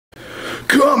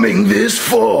Coming this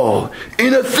fall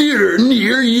in a theater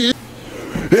near you.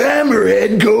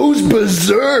 HammerHead goes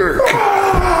berserk.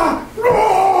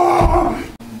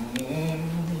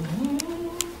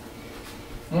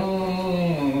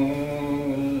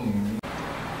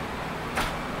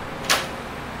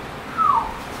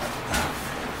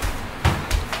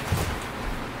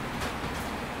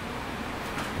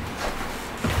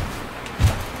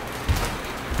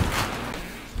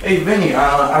 Hey Vinny,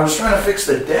 I was trying to fix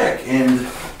the deck and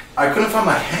I couldn't find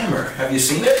my hammer. Have you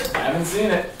seen it? I haven't seen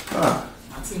it. Huh.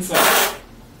 What's inside?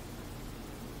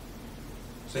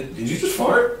 Did you just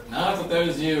fart? No, I thought that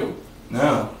was you.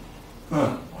 No.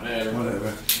 Huh. Whatever.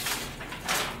 Whatever.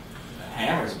 The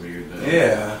hammer's weird though.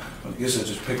 Yeah. I guess I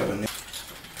just pick up a new.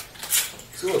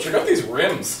 Cool, check out these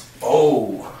rims.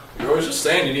 Oh. You're always just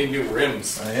saying you need new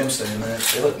rims. I am saying that.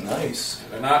 They look nice.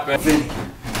 They're not bad. Vinny,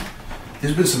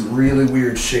 there's been some really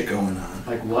weird shit going on.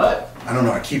 Like what? I don't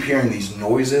know. I keep hearing these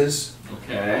noises.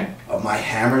 Okay. My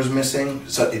hammer's missing.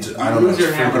 So it's I You don't know. lose It's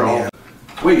your hammer freaking me all-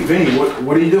 out. Wait, Vinny,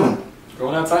 what are you doing?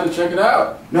 Going outside to check it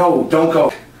out. No, don't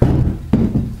go.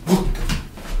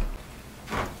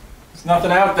 There's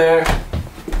nothing out there.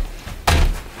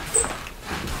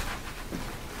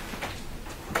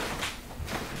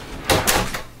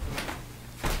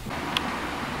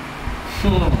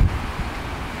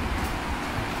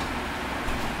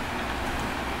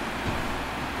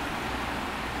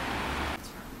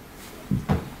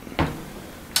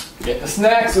 Get the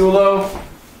snacks, Ulo.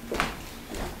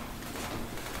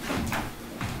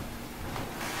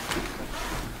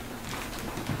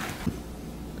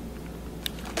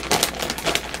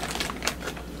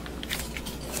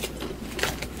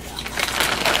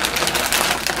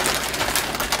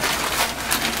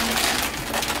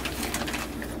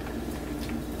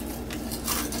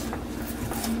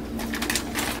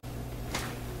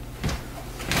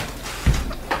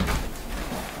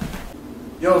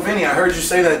 Yo, Vinny, I heard you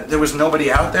say that there was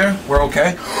nobody out there. We're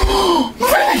okay?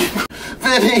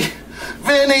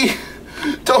 Vinny!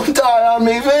 Don't die on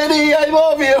me, Vinny! I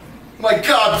love you! My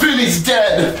God, Vinny's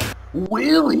dead!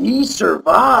 Will he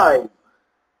survive?